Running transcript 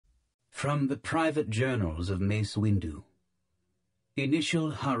From the private journals of Mace Windu. Initial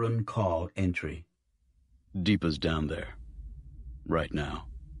Harun Call entry. Deepa's down there. Right now.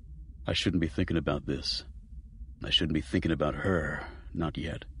 I shouldn't be thinking about this. I shouldn't be thinking about her. Not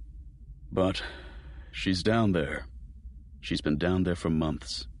yet. But she's down there. She's been down there for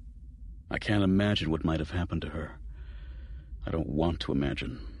months. I can't imagine what might have happened to her. I don't want to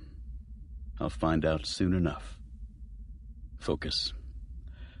imagine. I'll find out soon enough. Focus.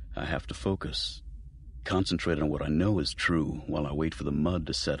 I have to focus. Concentrate on what I know is true while I wait for the mud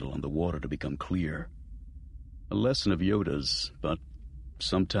to settle and the water to become clear. A lesson of Yoda's, but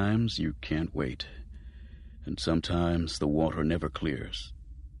sometimes you can't wait. And sometimes the water never clears.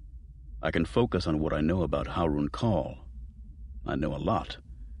 I can focus on what I know about Harun Call. I know a lot.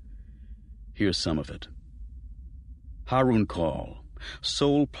 Here's some of it. Harun Call,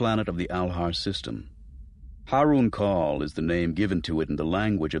 sole planet of the Alhar system. Harun Call is the name given to it in the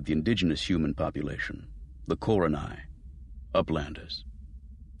language of the indigenous human population, the Koronai, uplanders.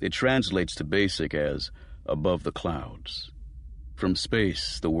 It translates to basic as above the clouds. From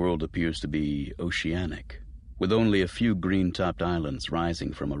space, the world appears to be oceanic, with only a few green-topped islands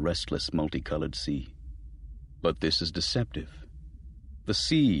rising from a restless, multicolored sea. But this is deceptive. The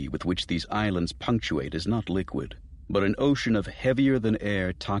sea with which these islands punctuate is not liquid, but an ocean of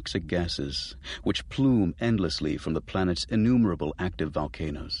heavier-than-air toxic gases which plume endlessly from the planet's innumerable active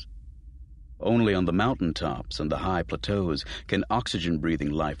volcanoes. Only on the mountaintops and the high plateaus can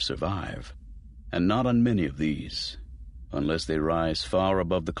oxygen-breathing life survive, and not on many of these. Unless they rise far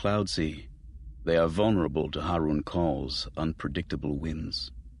above the cloud sea, they are vulnerable to Harun Call's unpredictable winds.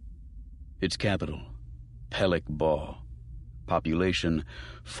 Its capital, Pelik Ba, population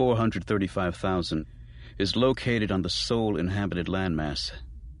 435,000, is located on the sole inhabited landmass,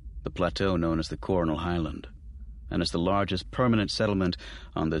 the plateau known as the Coronal Highland, and is the largest permanent settlement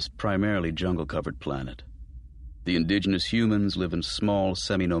on this primarily jungle-covered planet. The indigenous humans live in small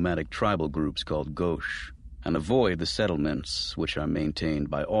semi-nomadic tribal groups called Gauche, and avoid the settlements which are maintained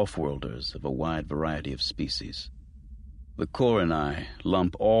by off-worlders of a wide variety of species. The Koronai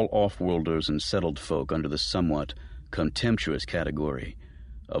lump all off-worlders and settled folk under the somewhat contemptuous category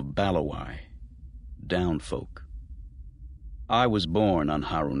of Balawai, down folk. I was born on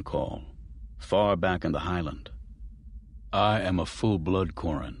Harun Call, far back in the Highland. I am a full-blood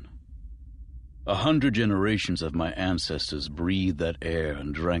Koran. 100 generations of my ancestors breathed that air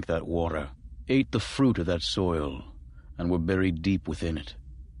and drank that water, ate the fruit of that soil, and were buried deep within it.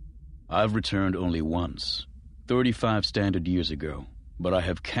 I've returned only once, 35 standard years ago, but I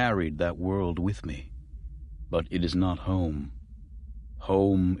have carried that world with me. But it is not home.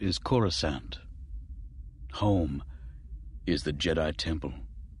 Home is Coruscant. Home is the Jedi Temple.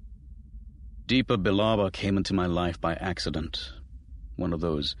 Deepa Bilaba came into my life by accident, one of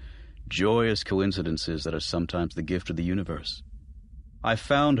those joyous coincidences that are sometimes the gift of the universe. I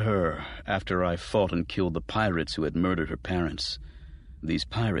found her after I fought and killed the pirates who had murdered her parents. These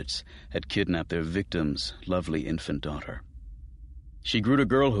pirates had kidnapped their victim's lovely infant daughter. She grew to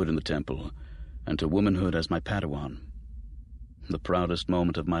girlhood in the temple, and to womanhood as my Padawan. The proudest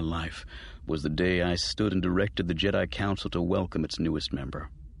moment of my life was the day I stood and directed the Jedi Council to welcome its newest member.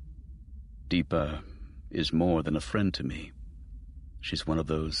 Deepa is more than a friend to me. She's one of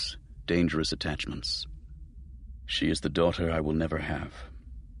those dangerous attachments. She is the daughter I will never have.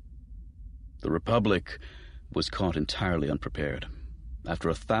 The Republic was caught entirely unprepared. After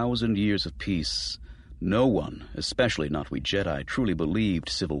 1,000 years of peace, no one, especially not we Jedi, truly believed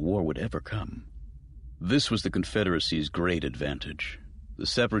civil war would ever come. This was the Confederacy's great advantage. The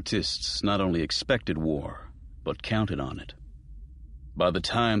Separatists not only expected war, but counted on it. By the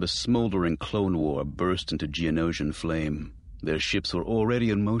time the smoldering Clone War burst into Geonosian flame, their ships were already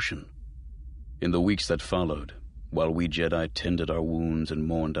in motion. In the weeks that followed, while we Jedi tended our wounds and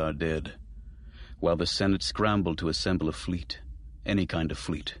mourned our dead, while the Senate scrambled to assemble a fleet, any kind of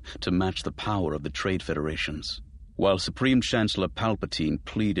fleet, to match the power of the trade federations, while Supreme Chancellor Palpatine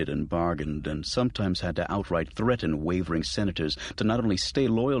pleaded and bargained and sometimes had to outright threaten wavering senators to not only stay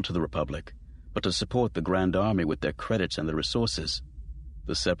loyal to the Republic, but to support the Grand Army with their credits and their resources,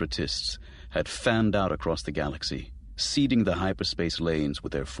 the Separatists had fanned out across the galaxy, seeding the hyperspace lanes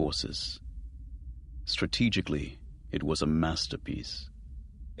with their forces. Strategically, it was a masterpiece.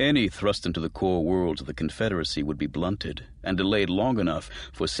 Any thrust into the core worlds of the Confederacy would be blunted and delayed long enough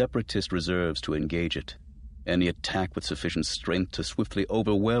for Separatist reserves to engage it. Any attack with sufficient strength to swiftly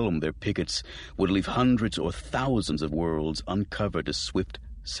overwhelm their pickets would leave hundreds or thousands of worlds uncovered to swift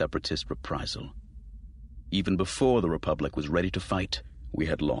Separatist reprisal. Even before the Republic was ready to fight, we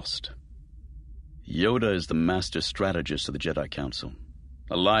had lost. Yoda is the master strategist of the Jedi Council.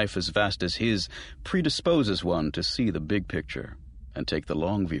 A life as vast as his predisposes one to see the big picture and take the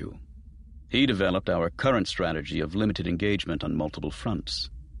long view. He developed our current strategy of limited engagement on multiple fronts.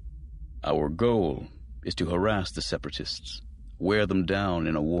 Our goal is to harass the separatists, wear them down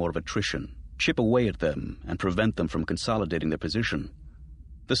in a war of attrition, chip away at them, and prevent them from consolidating their position.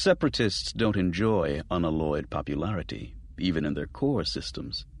 The separatists don't enjoy unalloyed popularity, even in their core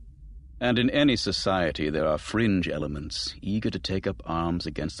systems. And in any society there are fringe elements eager to take up arms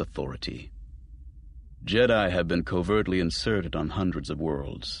against authority. Jedi have been covertly inserted on hundreds of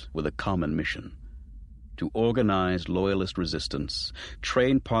worlds with a common mission: to organize loyalist resistance,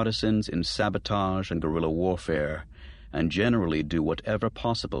 train partisans in sabotage and guerrilla warfare, and generally do whatever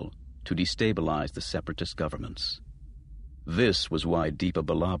possible to destabilize the separatist governments. This was why Deepa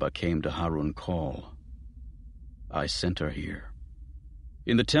Balaba came to Harun Call. I sent her here.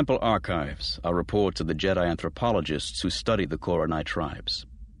 In the temple archives are reports of the Jedi anthropologists who study the Koronai tribes.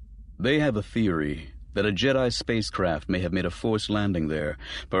 They have a theory that a Jedi spacecraft may have made a forced landing there,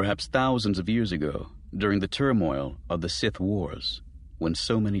 perhaps thousands of years ago, during the turmoil of the Sith Wars, when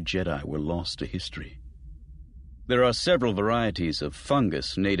so many Jedi were lost to history. There are several varieties of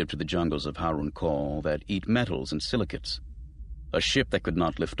fungus native to the jungles of Harun Call that eat metals and silicates. A ship that could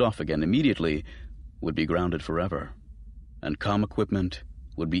not lift off again immediately would be grounded forever, and comm equipment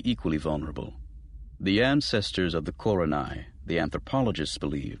would be equally vulnerable. The ancestors of the Koronai, the anthropologists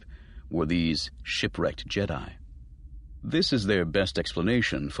believe, were these shipwrecked Jedi. This is their best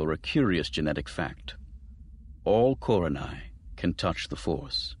explanation for a curious genetic fact. All Koronai can touch the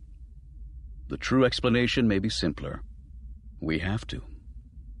Force. The true explanation may be simpler. We have to.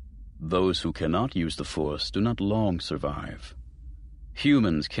 Those who cannot use the Force do not long survive.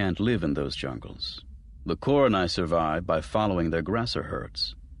 Humans can't live in those jungles. The Koronai survive by following their grasser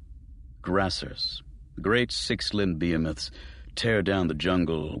herds. Grassers, great six-limbed behemoths, tear down the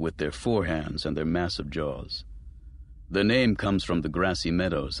jungle with their forehands and their massive jaws. The name comes from the grassy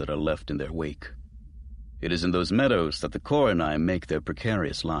meadows that are left in their wake. It is in those meadows that the Koronai make their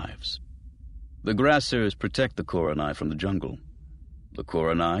precarious lives. The grassers protect the Koronai from the jungle. The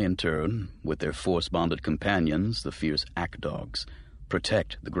Koronai, in turn, with their force-bonded companions, the fierce Ak-dogs,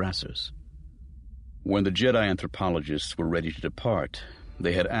 protect the grassers. When the Jedi anthropologists were ready to depart,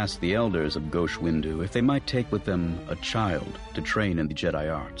 they had asked the elders of Mace Windu if they might take with them a child to train in the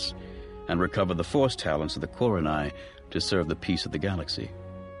Jedi arts and recover the Force talents of the Koronai to serve the peace of the galaxy.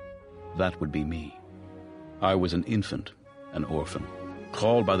 That would be me. I was an infant, an orphan,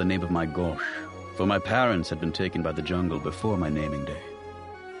 called by the name of my Gosh, for my parents had been taken by the jungle before my naming day.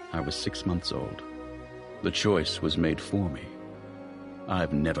 I was 6 months old. The choice was made for me.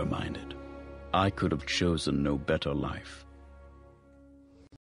 I've never minded. I could have chosen no better life.